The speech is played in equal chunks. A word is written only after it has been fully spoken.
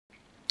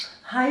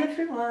Hi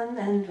everyone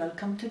and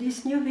welcome to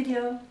this new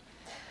video.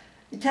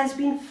 It has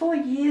been 4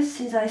 years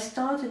since I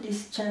started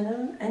this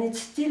channel and it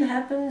still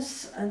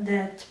happens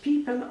that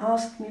people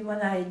ask me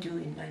what I do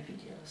in my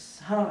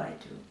videos, how I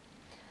do.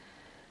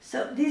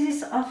 So this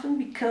is often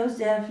because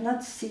they have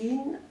not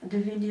seen the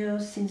video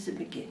since the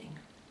beginning.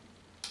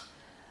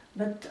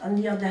 But on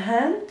the other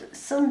hand,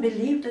 some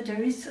believe that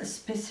there is a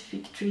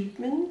specific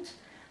treatment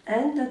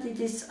and that it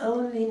is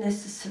only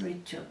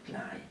necessary to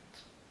apply it.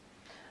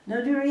 Now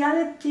the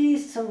reality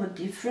is somewhat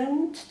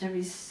different. There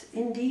is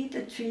indeed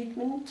a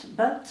treatment,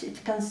 but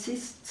it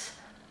consists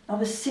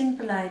of a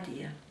simple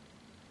idea.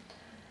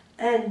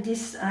 And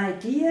this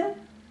idea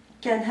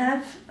can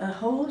have a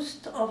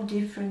host of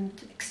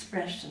different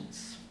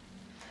expressions.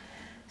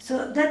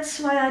 So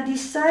that's why I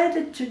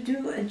decided to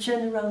do a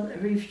general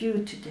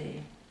review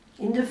today.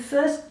 In the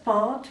first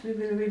part we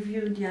will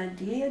review the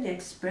idea, the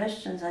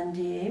expressions and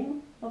the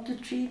aim of the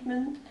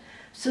treatment,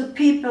 so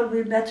people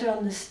will better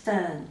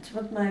understand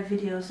what my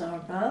videos are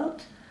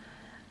about,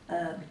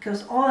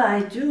 because all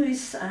I do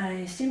is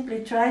I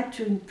simply try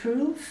to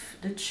improve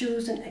the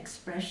chosen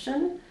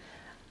expression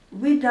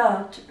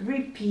without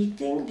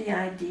repeating the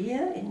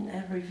idea in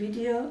every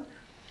video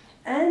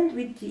and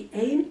with the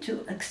aim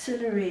to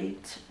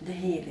accelerate the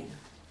healing.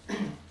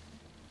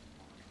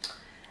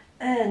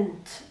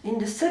 And in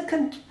the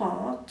second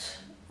part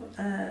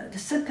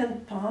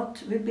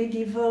will be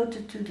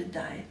devoted to the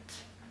diet.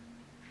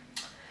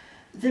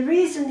 The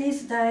reason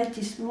is diet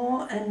is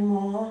more and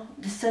more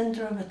the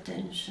center of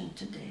attention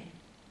today.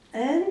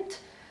 And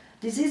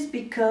this is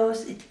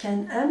because it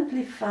can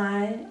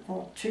amplify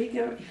or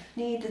trigger, if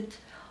needed,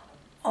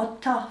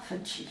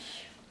 autophagy.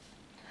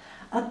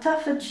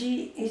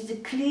 Autophagy is the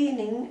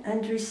cleaning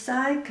and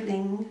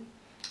recycling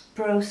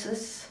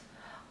process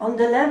on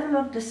the level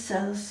of the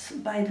cells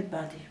by the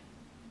body.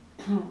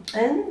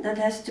 And that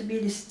has to be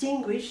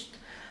distinguished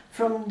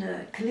from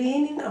the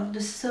cleaning of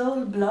the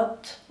soul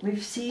blood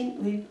we've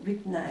seen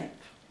with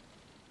knife.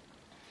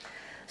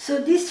 So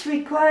this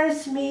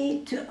requires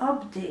me to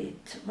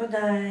update what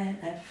I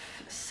have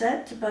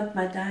said about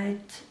my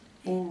diet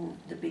in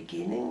the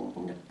beginning,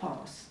 in the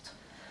past.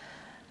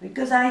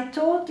 Because I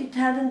thought it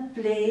hadn't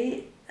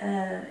played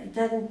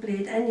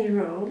any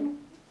role,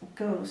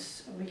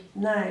 because with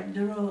knife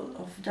the role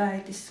of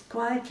diet is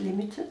quite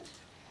limited.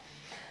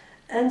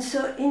 And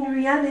so in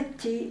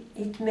reality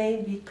it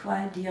may be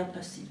quite the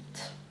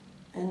opposite.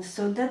 And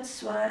so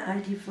that's why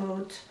I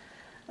devote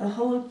a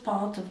whole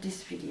part of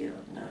this video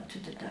now to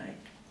the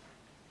diet.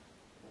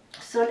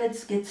 So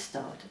let's get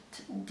started.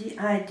 The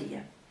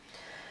idea.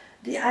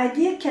 The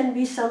idea can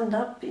be summed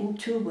up in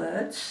 2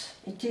 words.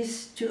 It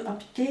is to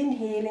obtain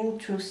healing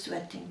through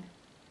sweating.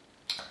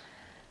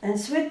 And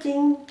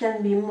sweating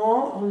can be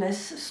more or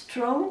less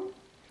strong,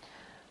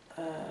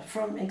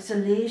 from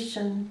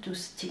exhalation to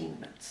steam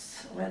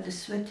baths, where the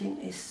sweating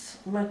is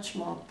much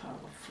more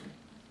powerful.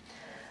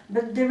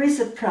 But there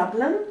is a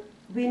problem.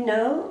 We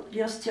know the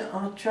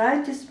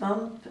osteoarthritis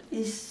bump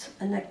is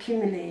an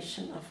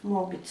accumulation of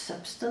morbid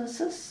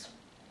substances,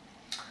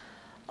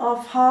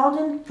 of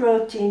hardened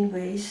protein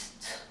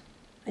waste.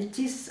 It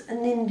is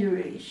an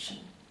induration.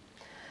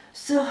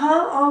 So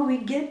how are we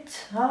going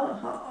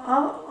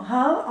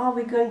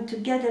to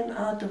get them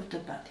out of the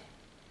body?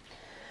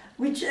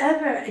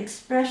 Whichever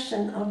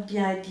expression of the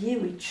idea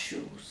we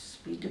choose,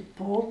 be the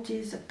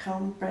poultice, a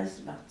compress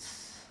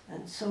baths,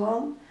 and so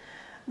on,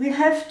 we'll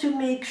have to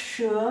make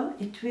sure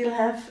it will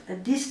have a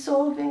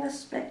dissolving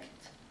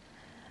aspect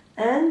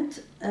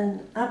and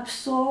an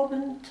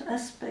absorbent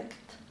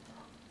aspect,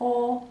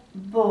 or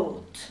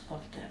both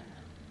of them.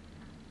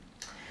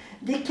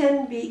 They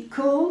can be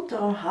cold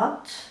or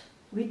hot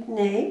with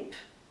nape,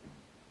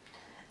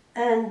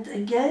 and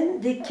again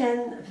they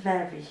can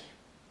vary.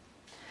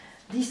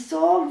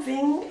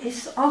 Dissolving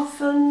is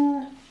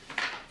often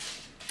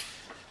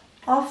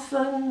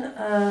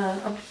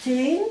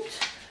obtained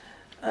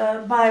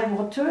by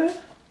water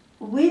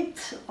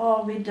with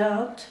or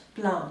without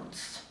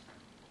plants.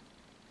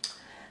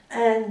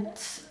 And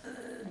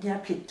the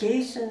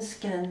applications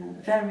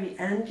can vary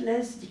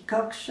endless,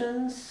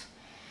 decoctions,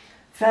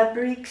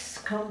 fabrics,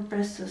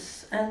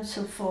 compresses, and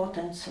so forth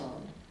and so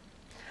on.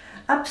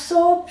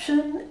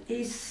 Absorption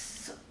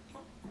is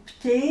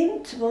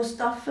obtained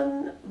most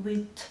often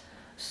with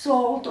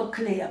salt or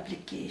clay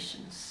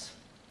applications.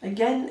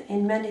 Again,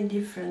 in many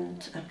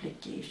different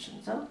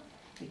applications. There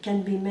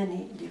can be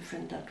many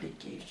different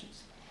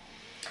applications.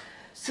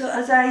 So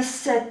as I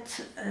said,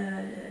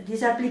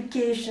 these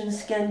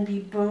applications can be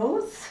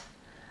both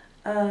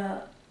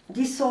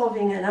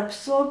dissolving and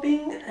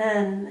absorbing,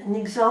 and an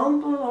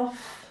example of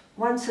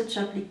one such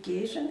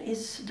application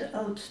is the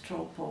oat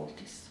straw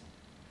poultice.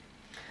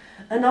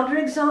 Another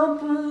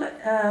example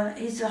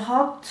is a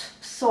hot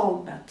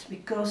salt bath,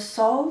 because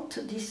salt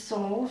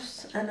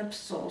dissolves and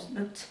absorbs,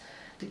 but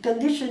the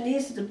condition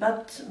is the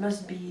bath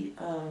must be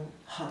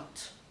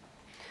hot.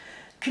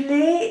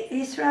 Clay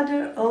is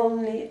rather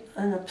only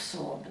an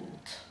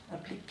absorbent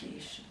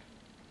application.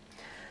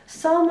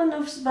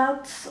 Salmonov's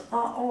baths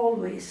are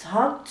always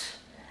hot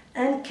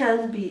and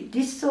can be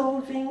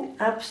dissolving,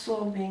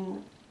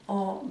 absorbing,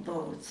 or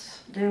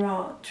both. There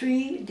are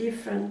 3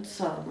 different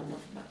salmon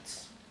of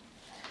buds.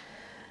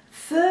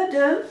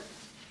 Further,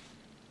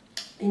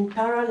 in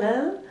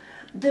parallel,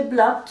 the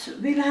blood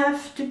will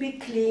have to be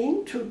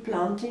cleaned through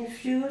plant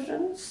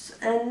infusions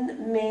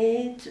and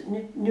made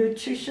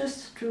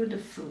nutritious through the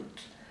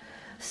food,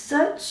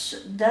 such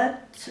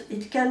that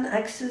it can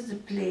access the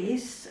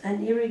place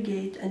and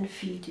irrigate and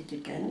feed it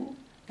again,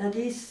 that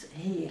is,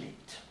 heal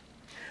it.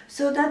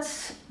 So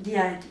that's the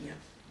idea.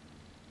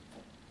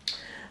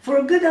 For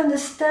a good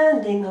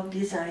understanding of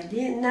this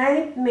idea,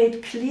 Naib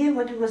made clear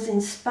what he was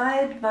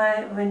inspired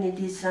by when he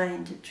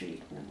designed the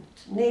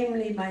treatment,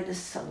 namely by the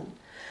sun,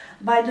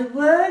 by the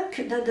work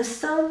that the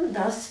sun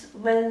does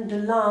when the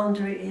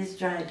laundry is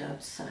dried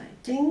outside.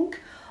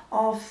 Think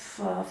of,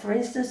 for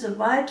instance, a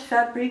white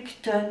fabric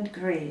turned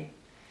grey.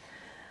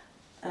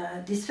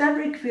 This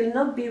fabric will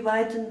not be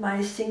whitened by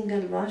a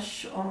single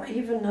wash, or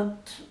even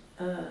not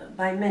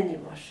by many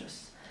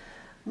washes.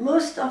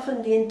 Most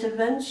often the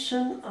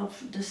intervention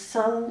of the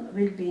sun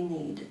will be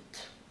needed,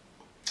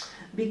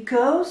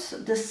 because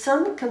the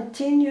sun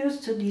continues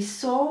to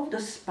dissolve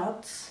the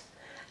spots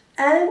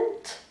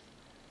and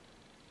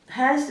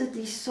has the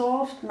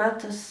dissolved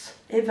matters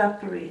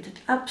evaporated,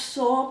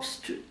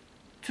 absorbs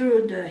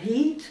through the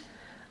heat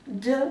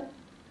the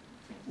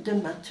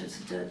matters,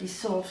 the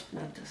dissolved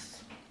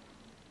matters.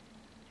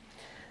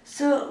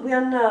 So we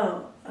are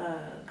now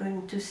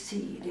going to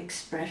see the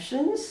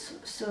expressions.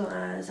 So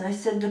as I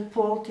said, the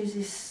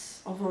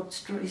poultice of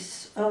Otstro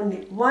is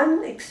only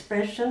one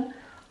expression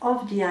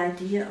of the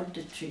idea of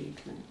the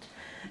treatment.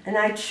 And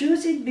I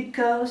choose it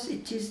because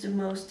it is the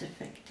most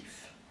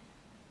effective,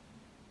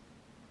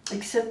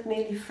 except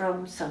mainly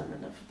from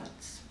salmon of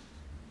buds.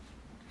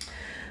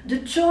 The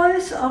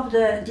choice of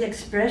the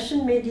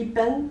expression may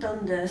depend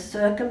on the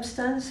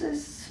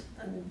circumstances,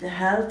 the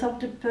health of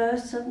the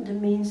person, the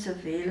means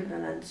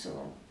available, and so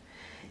on.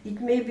 It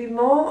may be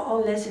more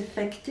or less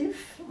effective,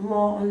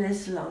 more or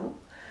less long,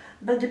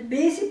 but the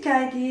basic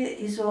idea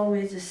is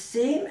always the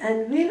same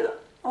and will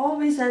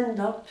always end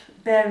up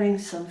bearing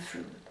some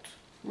fruit.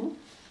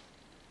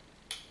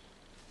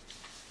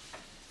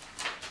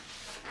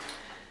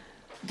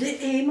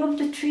 The aim of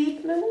the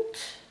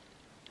treatment,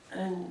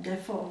 and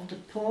therefore of the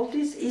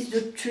poultice, is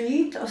to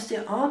treat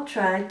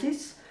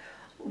osteoarthritis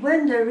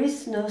when there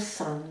is no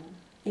sun,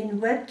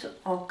 in wet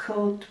or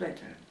cold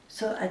weather,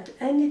 so at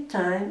any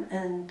time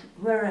and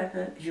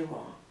wherever you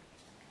are.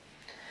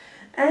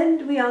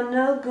 And we are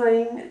now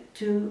going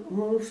to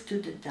move to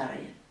the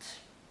diet,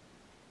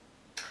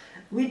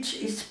 which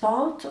is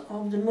part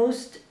of the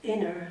most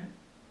inner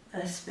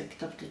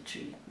aspect of the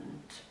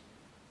treatment.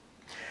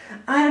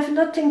 I have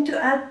nothing to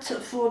add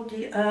for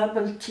the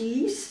herbal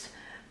teas.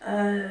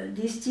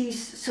 These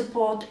teas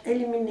support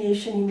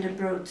elimination in the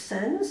broad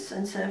sense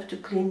and serve to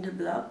clean the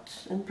blood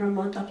and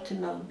promote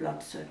optimal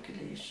blood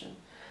circulation.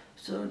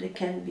 So they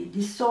can be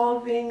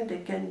dissolving, they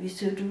can be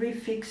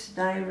sudorifics,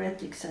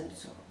 diuretics, and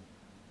so on.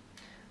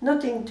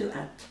 Nothing to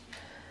add.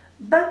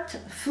 But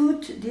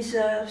food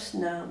deserves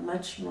now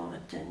much more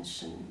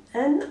attention,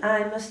 and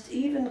I must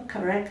even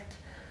correct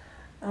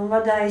on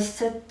what I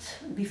said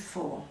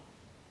before.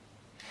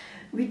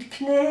 With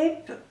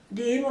Kneip,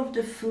 the aim of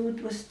the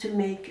food was to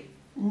make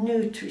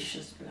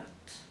nutritious blood.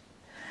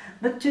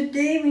 But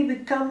today we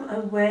become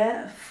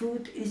aware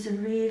food is a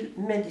real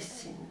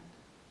medicine,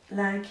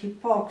 like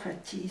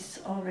Hippocrates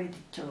already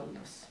told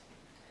us.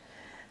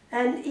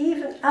 And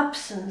even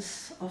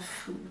absence of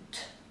food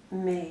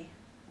may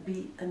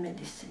be a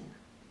medicine.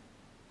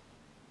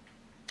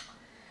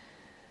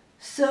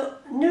 So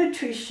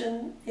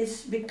nutrition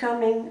is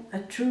becoming a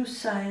true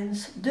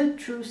science, the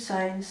true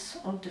science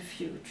of the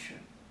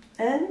future.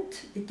 And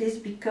it is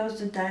because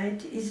the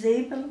diet is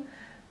able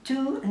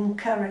to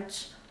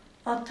encourage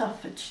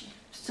autophagy.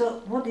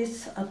 So what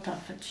is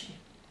autophagy?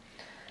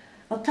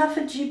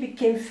 Autophagy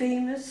became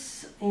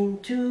famous in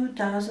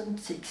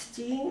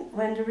 2016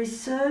 when the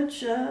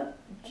researcher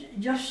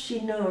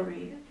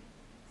Yoshinori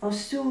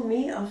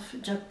Ohsumi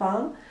of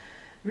Japan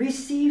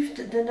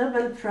received the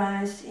Nobel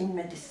Prize in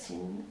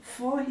Medicine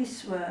for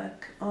his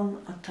work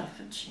on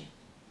autophagy.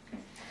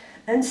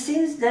 And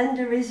since then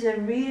there is a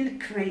real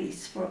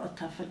craze for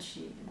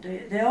autophagy.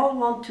 They all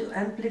want to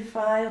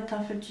amplify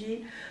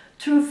autophagy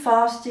through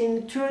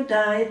fasting, through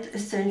diet,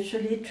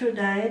 essentially through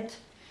diet,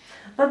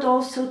 but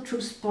also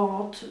through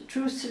sport,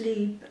 through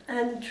sleep,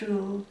 and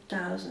through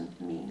 1,000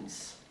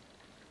 means.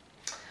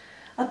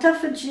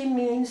 Autophagy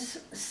means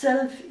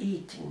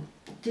self-eating.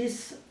 It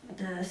is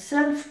the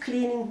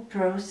self-cleaning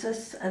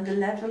process at the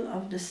level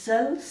of the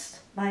cells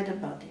by the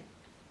body.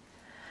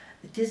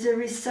 It is a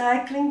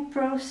recycling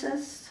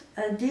process,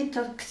 a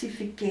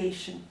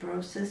detoxification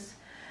process,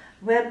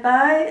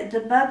 whereby the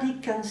body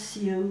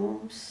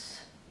consumes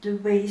the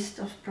waste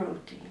of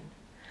protein,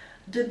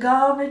 the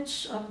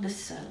garbage of the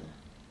cell,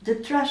 the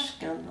trash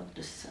can of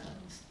the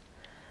cells,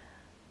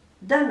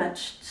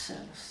 damaged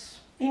cells.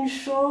 In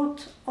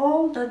short,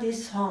 all that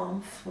is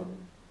harmful,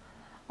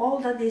 all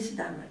that is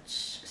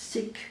damaged,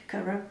 sick,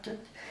 corrupted,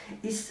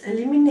 is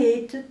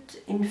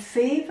eliminated in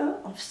favor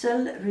of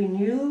cell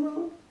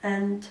renewal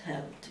and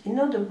health. In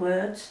other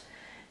words,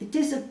 it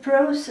is a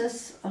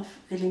process of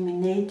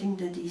eliminating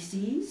the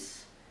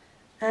disease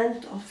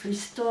and of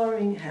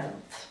restoring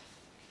health.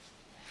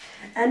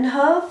 And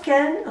how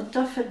can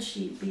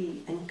autophagy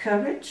be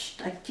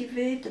encouraged,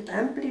 activated,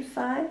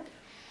 amplified?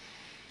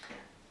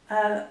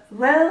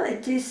 Well,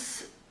 it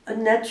is a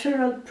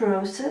natural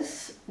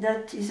process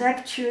that is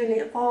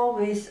actually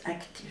always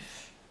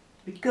active,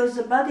 because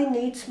the body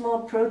needs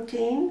more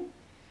protein,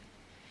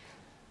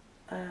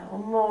 or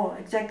more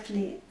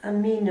exactly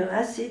amino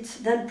acids,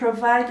 than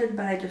provided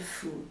by the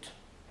food.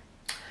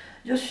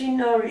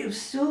 Yoshinori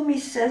Ohsumi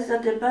says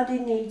that the body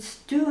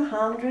needs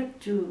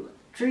 200 to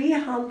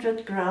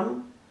 300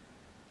 grams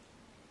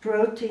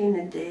protein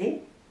a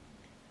day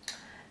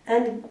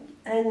and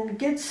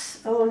gets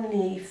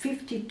only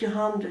 50 to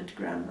 100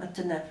 grams at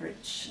an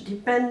average,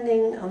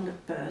 depending on the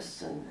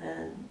person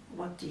and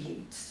what he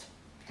eats.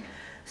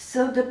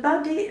 So the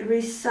body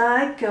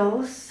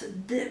recycles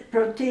the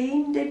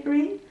protein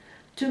debris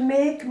to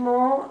make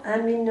more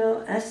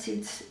amino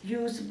acids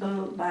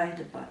usable by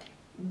the body.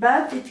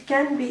 But it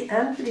can be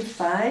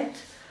amplified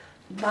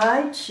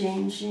by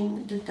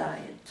changing the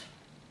diet.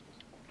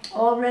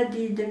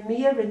 Already the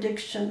mere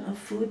reduction of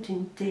food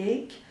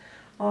intake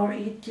or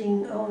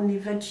eating only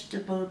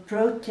vegetable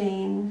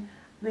protein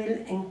will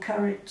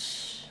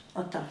encourage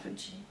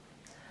autophagy.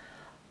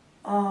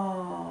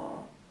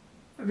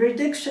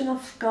 Reduction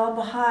of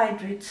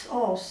carbohydrates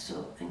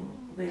also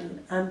will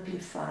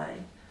amplify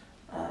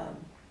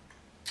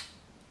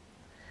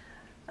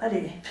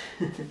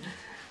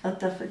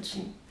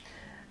autophagy.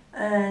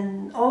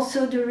 And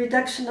also the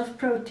reduction of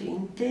protein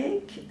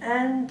intake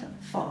and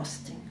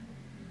fasting.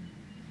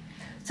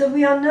 So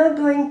we are now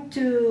going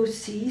to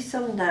see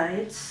some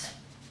diets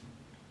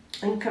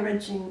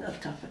encouraging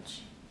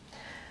autophagy.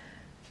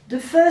 The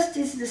first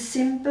is the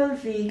simple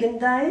vegan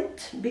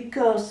diet.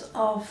 Because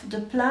of the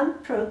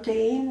plant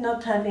protein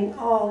not having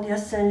all the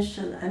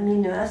essential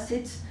amino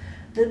acids,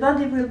 the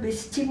body will be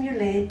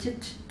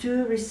stimulated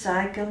to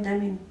recycle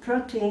them in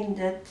protein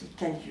that it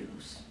can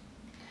use.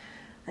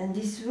 And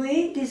this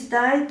way, this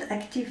diet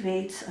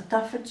activates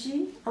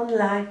autophagy,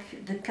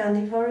 unlike the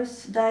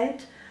carnivorous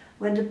diet,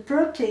 where the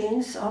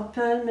proteins are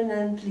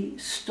permanently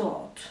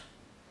stored.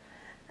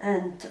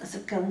 And as a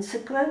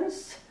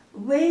consequence,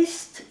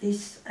 waste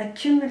is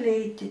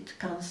accumulated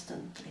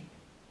constantly.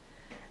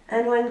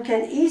 And one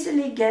can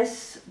easily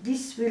guess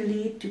this will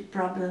lead to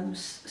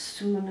problems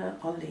sooner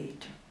or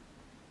later.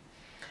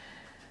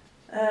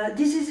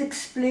 This is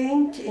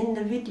explained in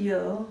the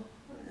video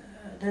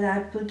that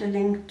I put a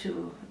link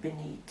to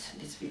beneath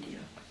this video.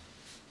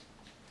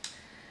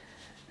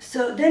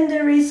 So then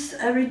there is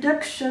a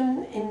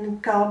reduction in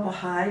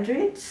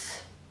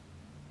carbohydrates.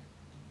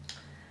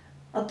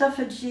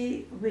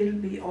 Autophagy will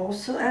be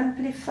also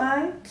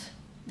amplified.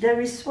 There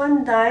is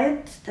one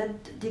diet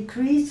that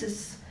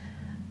decreases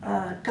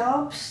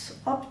carbs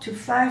up to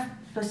 5%,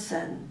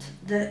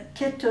 the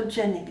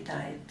ketogenic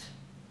diet.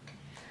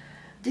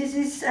 This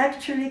is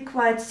actually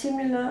quite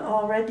similar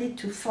already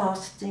to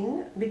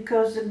fasting,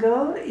 because the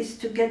goal is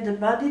to get the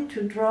body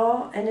to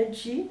draw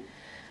energy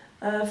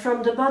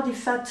from the body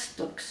fat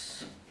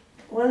stocks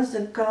once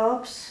the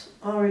carbs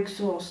are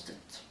exhausted.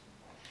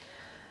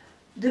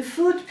 The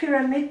food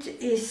pyramid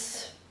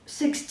is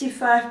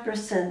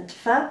 65%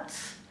 fat,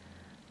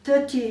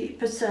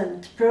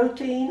 30%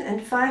 protein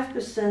and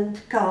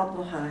 5%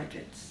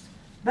 carbohydrates.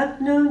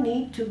 But no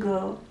need to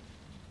go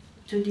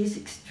to this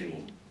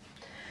extreme.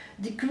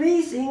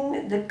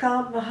 Decreasing the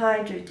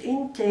carbohydrate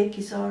intake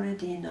is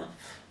already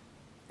enough.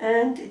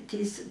 And it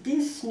is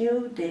this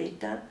new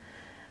data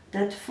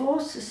that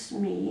forces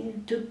me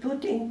to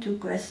put into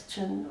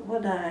question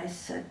what I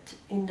said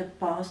in the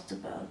past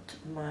about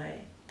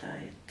my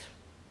diet,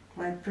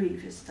 my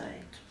previous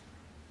diet.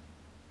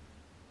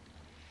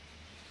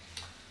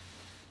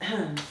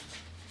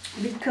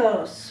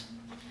 Because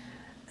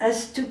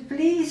as to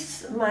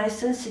please my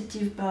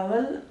sensitive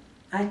bowel,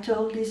 I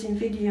told this in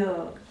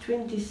video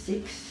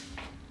 26,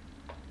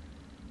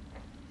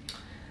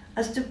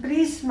 as to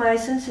please my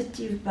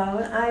sensitive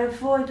bowel, I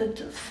avoided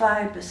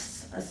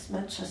fibers as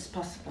much as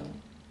possible.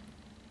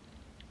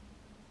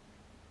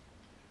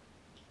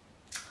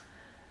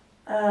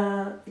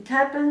 It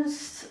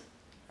happens,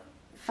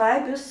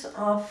 fibers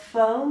are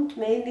found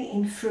mainly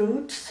in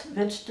fruits,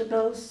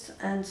 vegetables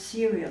and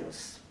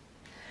cereals.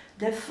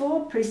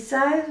 Therefore,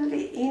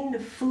 precisely in the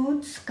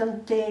foods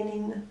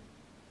containing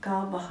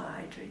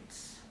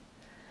carbohydrates.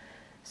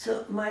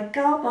 So my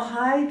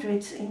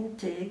carbohydrates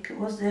intake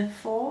was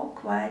therefore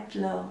quite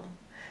low.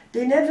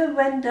 They never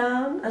went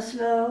down as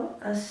low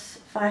as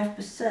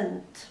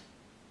 5%,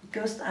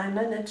 because I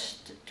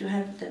managed to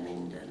have them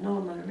in the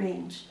normal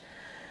range.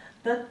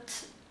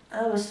 But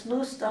I was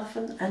most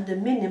often at the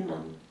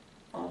minimum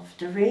of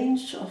the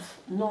range of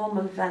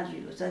normal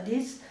values, that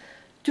is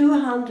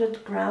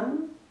 200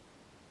 grams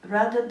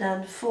rather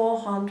than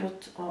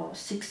 400 or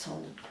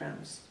 600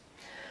 grams.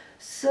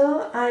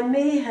 So I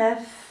may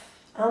have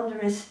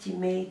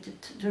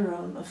underestimated the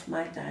role of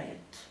my diet.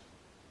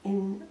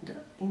 in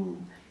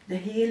the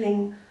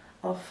healing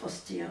of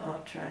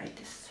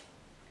osteoarthritis,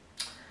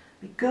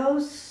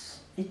 because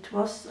it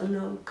was a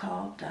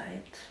low-carb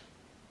diet.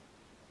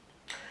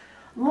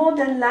 More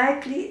than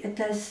likely, it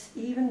has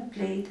even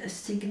played a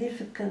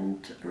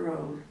significant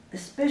role,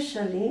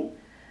 especially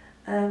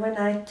when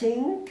I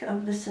think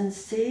of the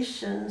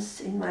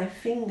sensations in my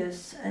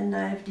fingers, and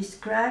I've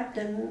described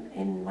them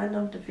in one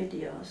of the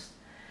videos.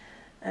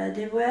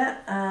 They were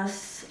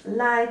as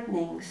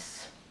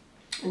lightnings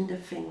in the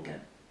finger,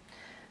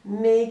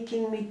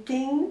 making me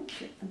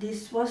think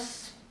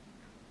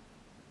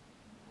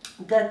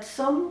that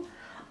some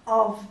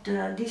of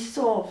the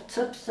dissolved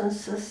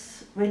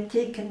substances were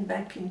taken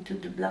back into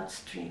the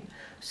bloodstream.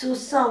 So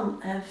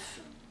some have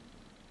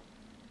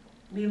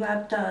been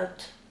wiped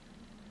out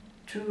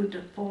through the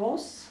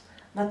pores,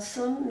 but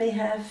some may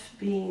have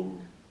been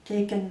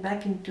taken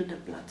back into the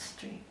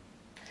bloodstream.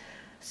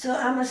 So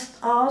I must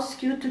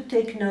ask you to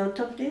take note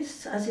of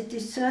this, as it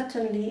is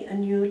certainly a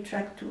new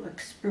track to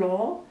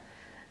explore,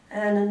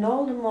 and an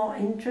all the more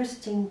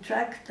interesting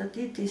track that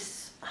it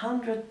is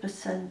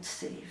 100%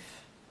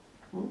 safe.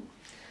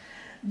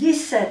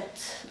 This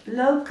set,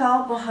 low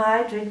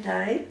carbohydrate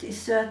diet,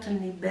 is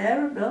certainly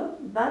bearable,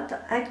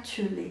 but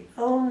actually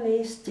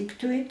only stick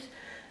to it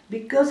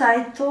because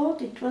I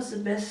thought it was the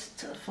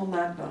best for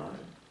my bowel.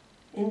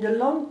 In the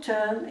long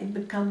term it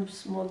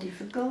becomes more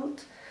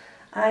difficult.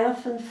 I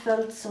often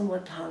felt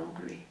somewhat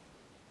hungry.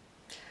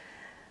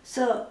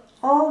 So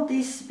all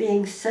this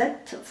being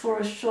said, for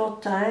a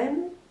short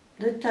time,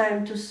 the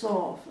time to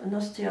solve an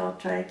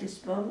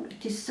osteoarthritis bone,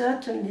 it is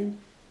certainly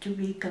to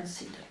be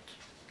considered.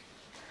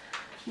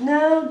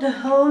 Now the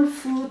whole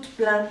food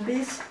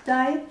plant-based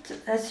diet,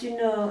 as you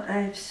know,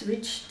 I've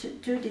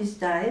switched to this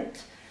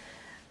diet,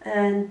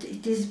 and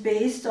it is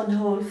based on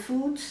whole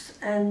foods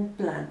and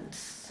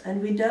plants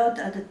and without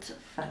added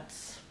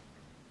fats.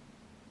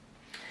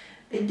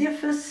 It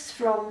differs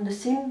from the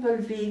simple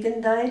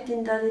vegan diet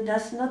in that it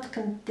does not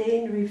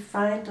contain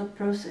refined or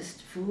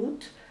processed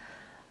food,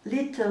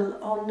 little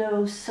or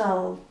no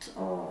salt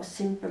or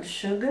simple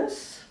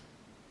sugars,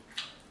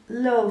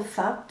 low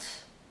fat,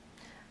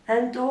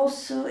 and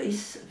also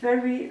is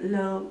very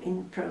low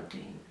in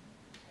protein.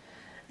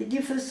 It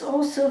differs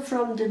also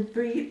from the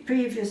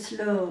previous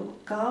low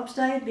carbs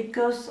diet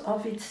because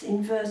of its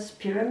inverse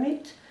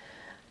pyramid.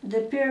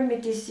 The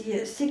pyramid is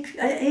here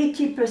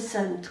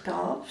 80%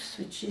 carbs,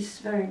 which is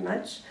very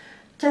much,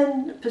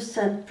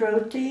 10%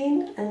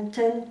 protein and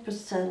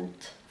 10%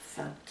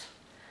 fat.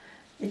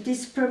 It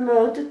is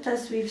promoted,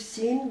 as we've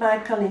seen, by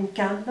Colin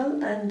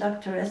Campbell and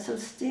Dr.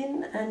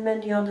 Esselstyn and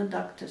many other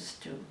doctors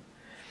too.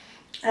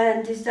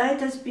 And this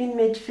diet has been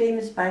made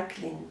famous by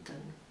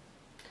Clinton.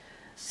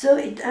 So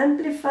it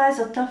amplifies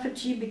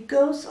autophagy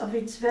because of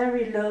its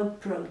very low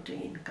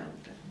protein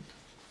content.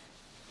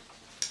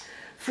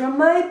 From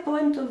my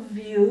point of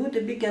view,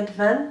 the big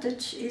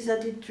advantage is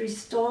that it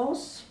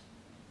restores,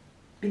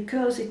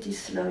 because it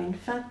is low in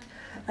fat,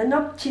 an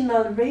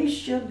optimal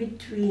ratio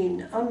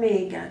between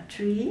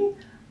omega-3,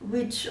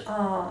 which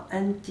are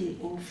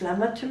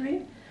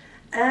anti-inflammatory,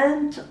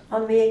 and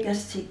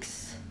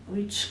omega-6,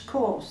 which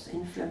cause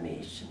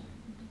inflammation.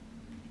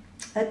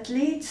 At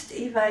least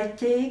if I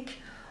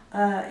take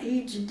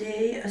each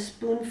day a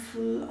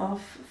spoonful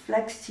of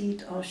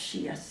flaxseed or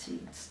chia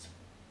seeds.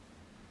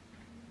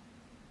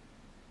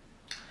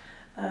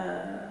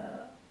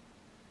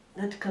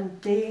 That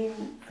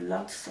contain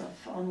lots of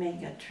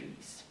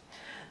omega-3s.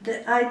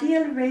 The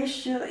ideal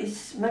ratio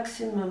is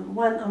maximum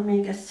 1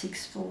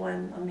 omega-6 for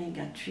 1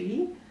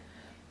 omega-3.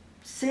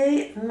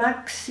 Say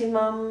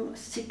maximum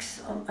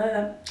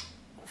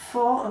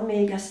 4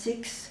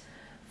 omega-6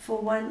 for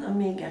 1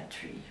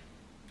 omega-3.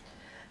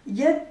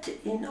 Yet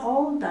in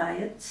all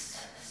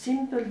diets,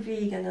 simple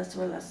vegan as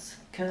well as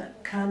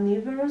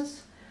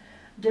carnivorous,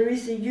 there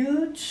is a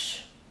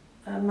huge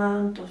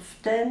amount of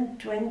 10,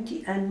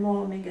 20 and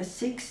more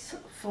omega-6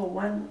 for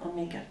 1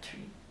 omega-3.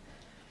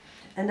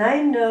 And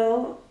I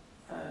know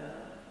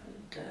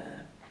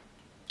the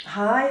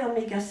high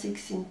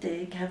omega-6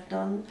 intake have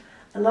done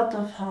a lot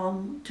of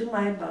harm to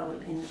my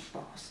bowel in the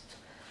past.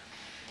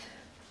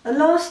 A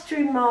last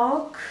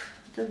remark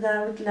that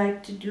I would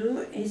like to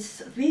do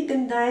is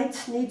vegan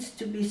diets needs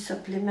to be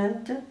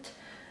supplemented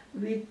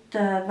with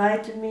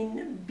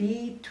vitamin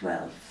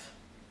B12.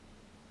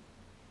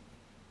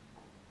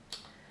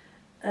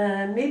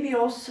 Maybe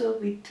also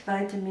with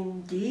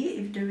vitamin D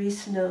if there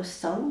is no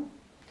sun.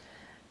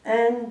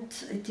 And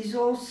it is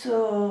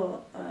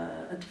also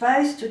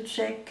advised to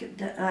check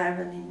the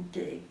iron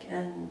intake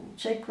and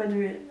check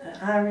whether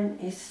iron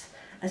is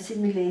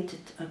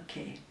assimilated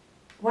okay.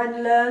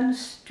 One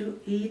learns to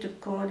eat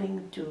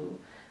according to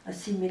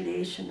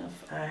assimilation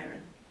of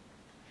iron.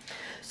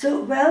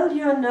 So, well,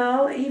 you are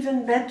now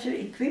even better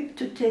equipped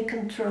to take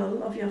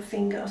control of your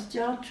finger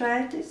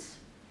osteoarthritis.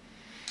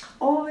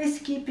 Always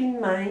keep in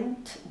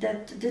mind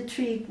that the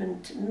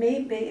treatment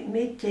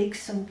may take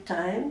some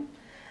time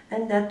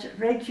and that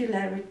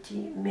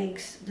regularity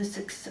makes the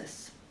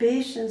success.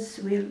 Patience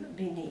will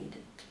be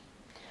needed.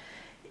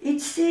 It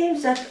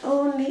seems that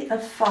only a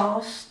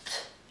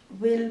fast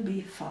will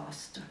be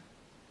faster.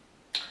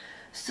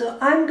 So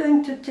I'm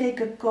going to take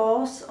a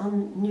course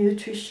on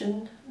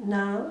nutrition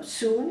now,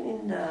 soon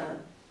in the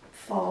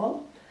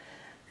fall,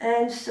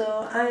 and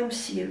so I'm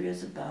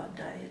serious about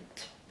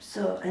diet.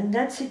 So, and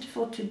that's it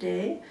for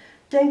today.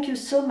 Thank you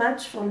so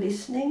much for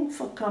listening,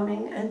 for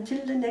coming.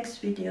 Until the next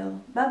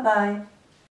video. Bye bye.